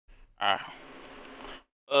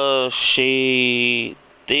Shit.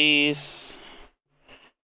 This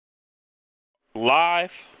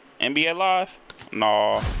live NBA live?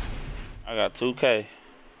 No, I got 2K.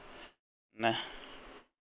 Nah,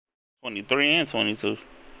 23 and 22.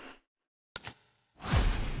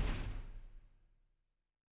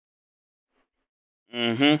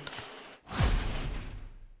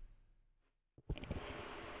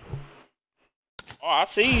 Oh, I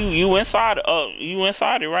see you. You inside. You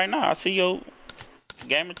inside it right now. I see your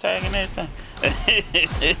gamer tag and everything.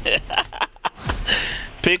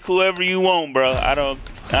 Pick whoever you want, bro. I don't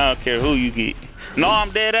care who you get. No,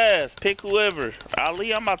 I'm dead ass. Pick whoever.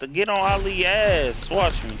 Ali, I'm about to get on Ali ass.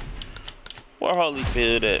 Watch me. Where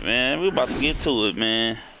Holyfield at, man? We about to get to it,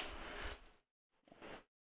 man.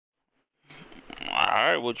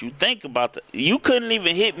 Alright, what you think about the... You couldn't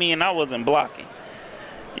even hit me and I wasn't blocking.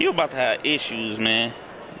 You about to have issues, man.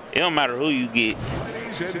 It don't matter who you get.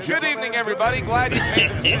 Good evening, everybody. Glad you made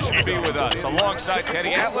the decision to be with us. Alongside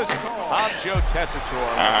Teddy Atlas, I'm Joe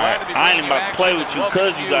Tessitore. I ain't even about to play with you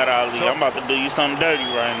because you got Ali. I'm about to do you something dirty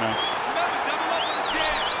right now.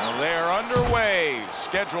 Well, they're underway.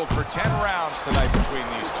 Scheduled for 10 rounds tonight between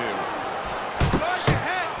these two.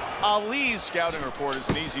 Ali's scouting report is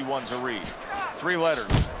an easy one to read. 3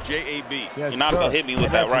 letters, J-A-B. Yes, you're not going to hit me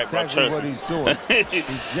with that right, bro. That's what he's doing. He's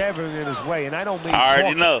jabbing in his way, and I don't mean I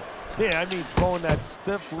already know. Yeah, I mean throwing that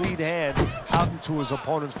stiff lead hand out into his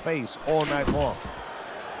opponent's face all night long.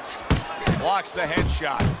 Blocks the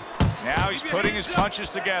headshot. Now he's putting his punches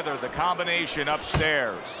together. The combination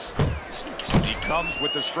upstairs. He comes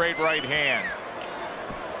with the straight right hand.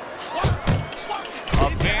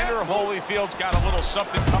 Evander Holyfield's got a little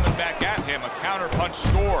something coming back at him. A counter punch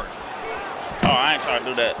scored. Oh, I ain't trying to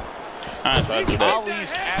do that. I ain't trying to do that.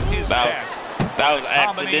 Ali's at his best. That was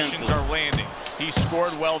Combinations accidental. are landing. He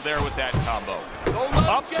scored well there with that combo.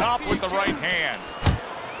 Up top with the right hand.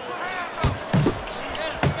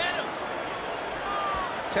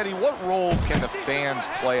 Teddy, what role can the fans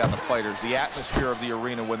play on the fighters, the atmosphere of the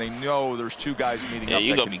arena, when they know there's 2 guys meeting up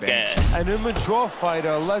that can bang? An immature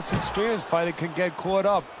fighter, a less experienced fighter can get caught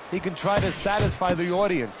up. He can try to satisfy the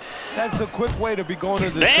audience. That's a quick way to be going to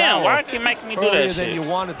the Damn, why can't you make me do that shit? Than you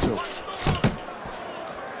wanted to.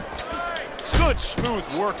 Good smooth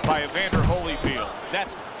work by Evander Holyfield.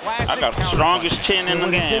 That's classic. I got the strongest chin in the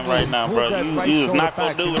game right now, bro. You is not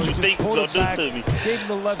going to do what you think you're going to do to me. Gave him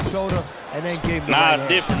the left shoulder and then gave him the right hand.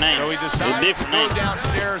 Different name. So he decides to go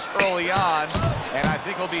downstairs early on, and I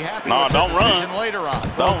think he'll be happy with the decision later on.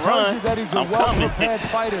 Don't run. That he's a well-prepared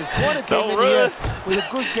fighter. His corner came in here with a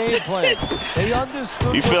good game plan. They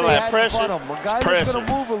understood you feel what they that had pressure? in front of him. A guy that's going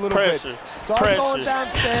to move a little bit. Start going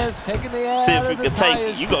downstairs, taking the air out of the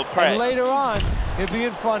tires, you go crack. and later on, he'll be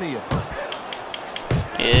in front of you.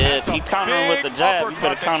 Yeah, if he countering with the jab, you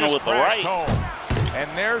better counter with the right. And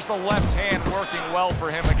there's the left hand working well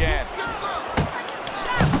for him again.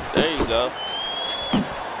 There you go.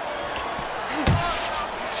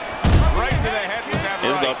 Right to the head with that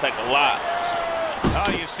It's right. going to take a lot.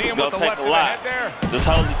 Oh, you see him with the left to the head there? This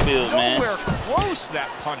Holyfield, man. Nowhere close that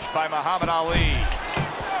punch by Muhammad Ali.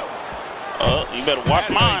 Oh, you better watch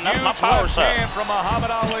mine. That's my power shot. Hand from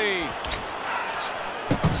Muhammad Ali.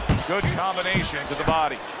 Good combination to the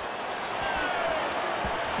body.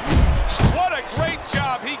 What a great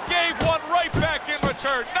job. He gave one right back in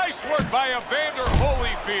return. Nice work by Evander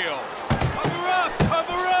Holyfield. Cover up,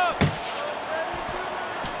 cover up.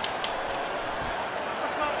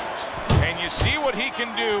 And you see what he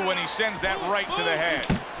can do when he sends that right to the head.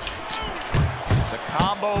 The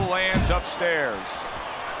combo lands upstairs.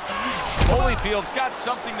 Holyfield's got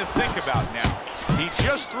something to think about now. He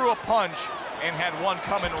just threw a punch and had one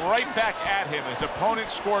coming right back at him. His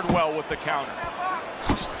opponent scored well with the counter.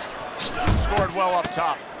 Scored well up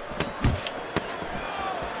top.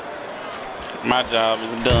 My job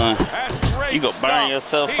is done. That's great. You go burn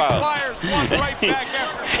yourself out. He fires one right back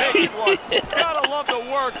after taking one. Gotta love the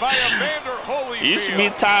work by Evander Holyfield. You should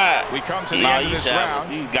be tired. We come to the end of this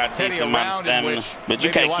round. You got Teddy, decent amount of stamina, but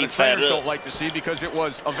you can't keep that up. Don't like to see because it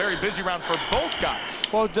was a very busy round for both guys.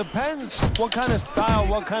 Well, it depends what kind of style,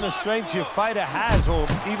 what kind of strength your fighter has, or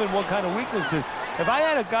even what kind of weaknesses. If I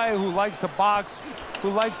had a guy who likes to box, who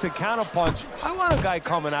likes to counterpunch, I want a guy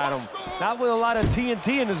coming at him, not with a lot of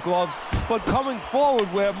TNT in his gloves, but coming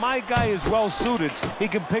forward where my guy is well suited. He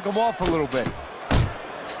can pick him off a little bit.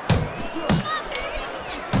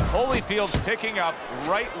 Holyfield's picking up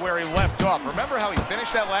right where he left off. Remember how he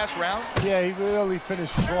finished that last round? Yeah, he really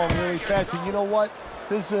finished strong, really fast. And you know what?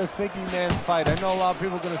 This is a thinking man's fight. I know a lot of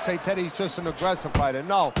people are going to say Teddy's just an aggressive fighter.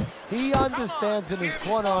 No, he understands, and his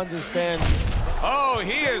corner understands. Oh,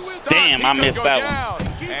 he is stuck. Damn, I missed that one.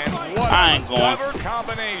 And I ain't going. Clever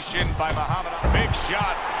combination by Muhammad Ali. Big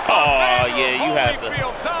shot. Oh, yeah, you had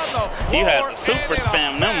to super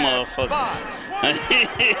spam them motherfuckers.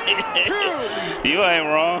 You ain't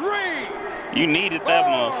wrong. You needed that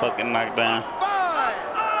motherfucking knockdown.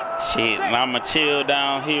 Shit, and I'ma chill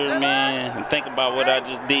down here, man, and think about what I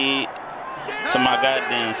just did to my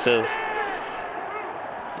goddamn self.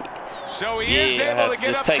 So he is able to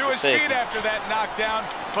get up to his feet after that knockdown,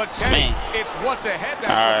 but Teddy, it's what's ahead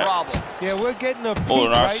that's the problem. Yeah, we're getting a peek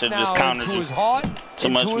right now into his heart,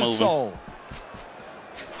 into his soul.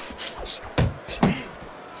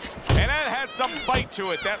 And that had some bite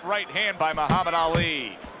to it, that right hand by Muhammad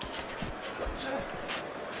Ali.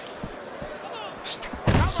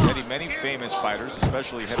 Many famous fighters,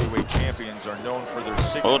 especially heavyweight champions, are known for their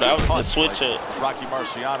signature that was punch, the switch like up. Rocky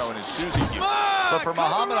Marciano and his Suzy feud. But for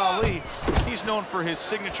Muhammad Ali, he's known for his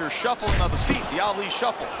signature shuffling of the feet, the Ali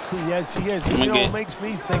shuffle. Yes, he is. You know, it makes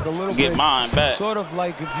me think a little bit, mine back. Sort of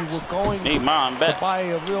like if you were going to buy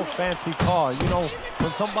a real fancy car. You know,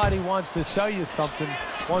 when somebody wants to sell you something,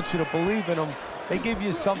 wants you to believe in them, they give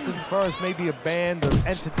you something first, maybe a band or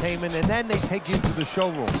entertainment, and then they take you to the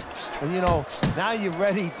showroom. And, you know, now you're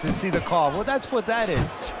ready to see the car. Well, that's what that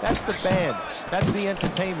is. That's the band. That's the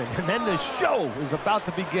entertainment. And then the show is about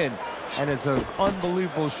to begin. And it's an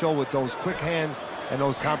unbelievable show with those quick hands and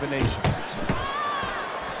those combinations.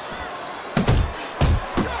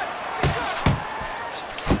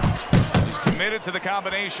 He's committed to the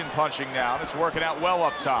combination punching now. It's working out well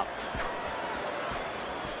up top.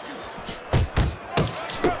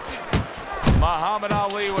 Muhammad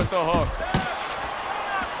Ali with the hook.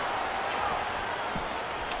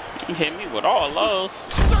 You hit me with all those.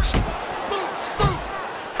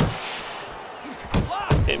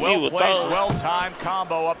 Well placed, well-timed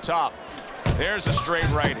combo up top. There's a straight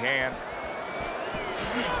right hand.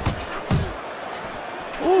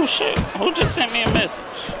 Oh shit! Who just sent me a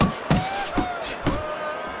message?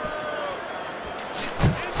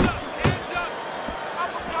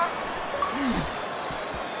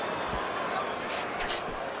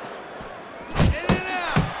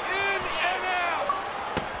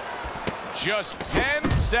 Just 10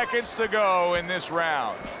 seconds to go in this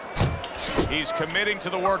round. He's committing to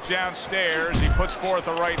the work downstairs. He puts forth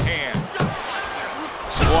a right hand.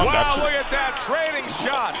 Wow, look at that, trading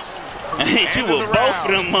shots. Hit you with both of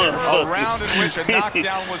them motherfuckers. A round in which a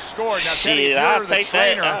knockdown was scored. Now, Teddy, you're the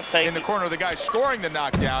trainer in the corner of the guy scoring the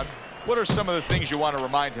knockdown. What are some of the things you want to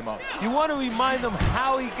remind him of? You want to remind him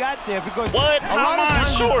how he got there, because what? a lot of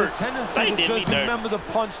times short. The tendency to just remember the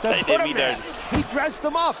punch that put him there. He dressed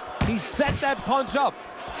him up. He set that punch up.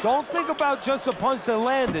 Don't think about just the punch that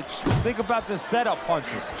landed. Think about the setup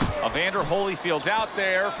punches. Evander Holyfield's out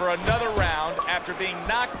there for another round after being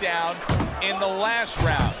knocked down in the last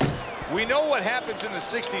round. We know what happens in the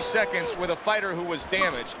 60 seconds with a fighter who was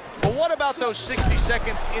damaged. But what about those 60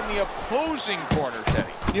 seconds in the opposing corner,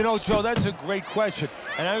 Teddy? You know, Joe, that's a great question.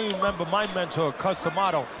 And I remember my mentor, Cus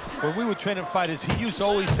D'Amato, when we were training fighters, he used to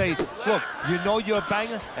always say, look, you know you're a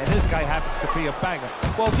banger, and this guy happens to be a banger.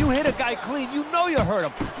 Well, if you hit a guy clean, you know you hurt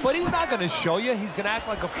him. But he's not going to show you. He's going to act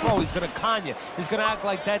like a pro. He's going to con you. He's going to act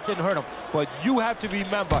like that didn't hurt him. But you have to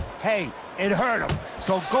remember, hey, it hurt him.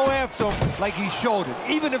 So go after him like he showed it,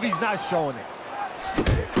 even if he's not showing it.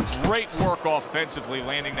 Great work offensively,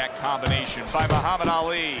 landing that combination by Muhammad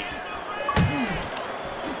Ali.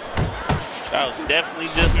 That was definitely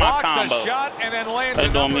just my combo. A shot and then lands they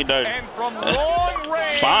doing me dirty. And from long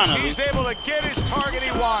range, he's able to get his target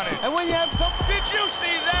he wanted. And when you have something, did you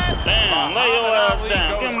see that? Damn, lay your ass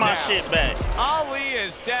down. Give my shit back. Ali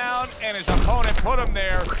is down, and his opponent put him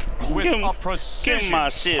there with a precision. Give my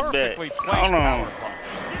shit back. Hold on.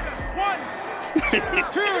 1,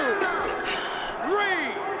 2,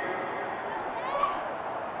 3.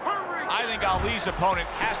 I think Ali's opponent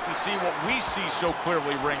has to see what we see so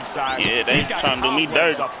clearly ringside. Yeah, they trying to do me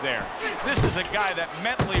dirty up there. This is a guy that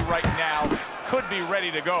mentally right now could be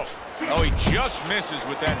ready to go. Oh, he just misses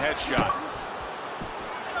with that headshot.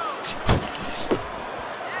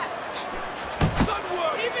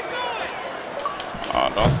 Oh,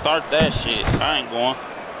 don't start that shit. I ain't going.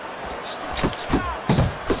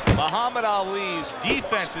 Muhammad Ali's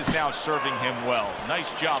defense is now serving him well.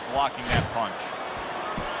 Nice job blocking that punch.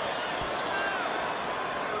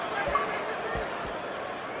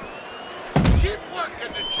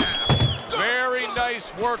 Very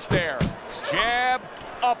nice work there. Jab,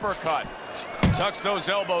 uppercut. Tucks those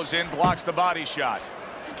elbows in, blocks the body shot.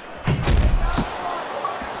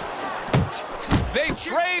 They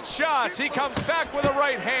trade shots. He comes back with a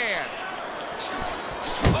right hand.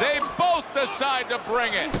 They both decide to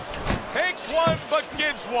bring it. Takes one, but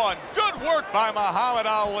gives one. Good work by Muhammad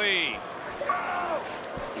Ali.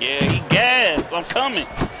 Yeah, he gassed. I'm coming.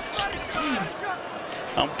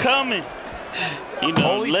 I'm coming. You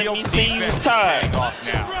know, let me see you was tired. Off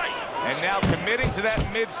now. And now committing to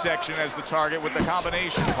that midsection as the target with the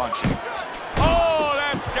combination punching. Oh,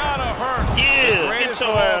 that's gotta hurt. Yeah, get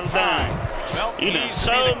your ass down. Well, you done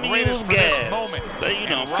showed me you was gas. You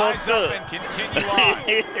done fucked up. And continue on.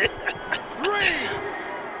 3,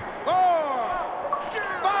 4,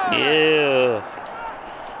 5. Yeah.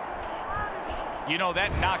 You know,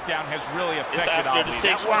 that knockdown has really affected It's after the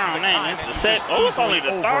Ali. 6th round, ain't it? It's the set. Oh, it's only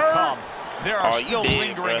the third. There are still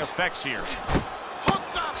lingering effects here.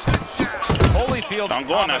 Holyfield's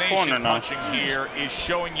combination punching here is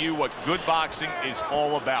showing you what good boxing is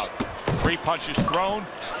all about. 3 punches thrown,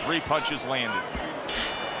 3 punches landed.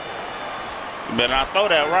 You better not throw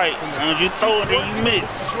that right. As soon as you throw it, then you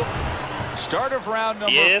miss. Start of round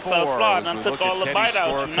number 4. So Slot done took all the bite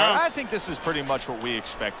out you now. I think this is pretty much what we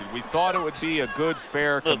expected. We thought it would be a good,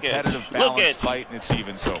 fair, competitive, balanced fight, and it's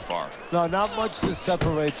even so far. No, not much to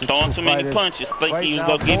separate the Throwing two too many fighters. punches. Think Right he was now,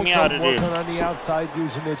 going to get both me out of working there. on the outside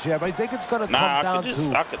using their jab. I think it's going to come Nah, down I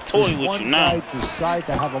to could toy with one you now. guy decide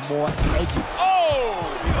to have a more edgy. Oh!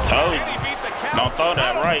 Told you. Don't throw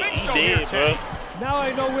that right. He did, bro. Now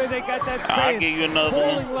I know where they got that I'll saying. give you another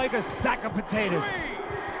falling one. like a sack of potatoes.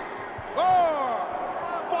 3, 4,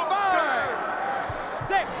 5,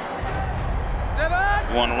 6,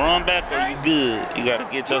 7. You want to run back or you good? You got to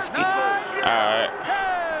get your skin. All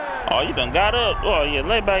right. Oh, you done got up. Oh, yeah,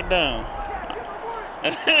 lay back down.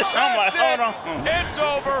 I'm like, hold on. It's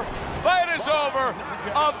over. Fight is over.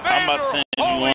 I'm about to send you one.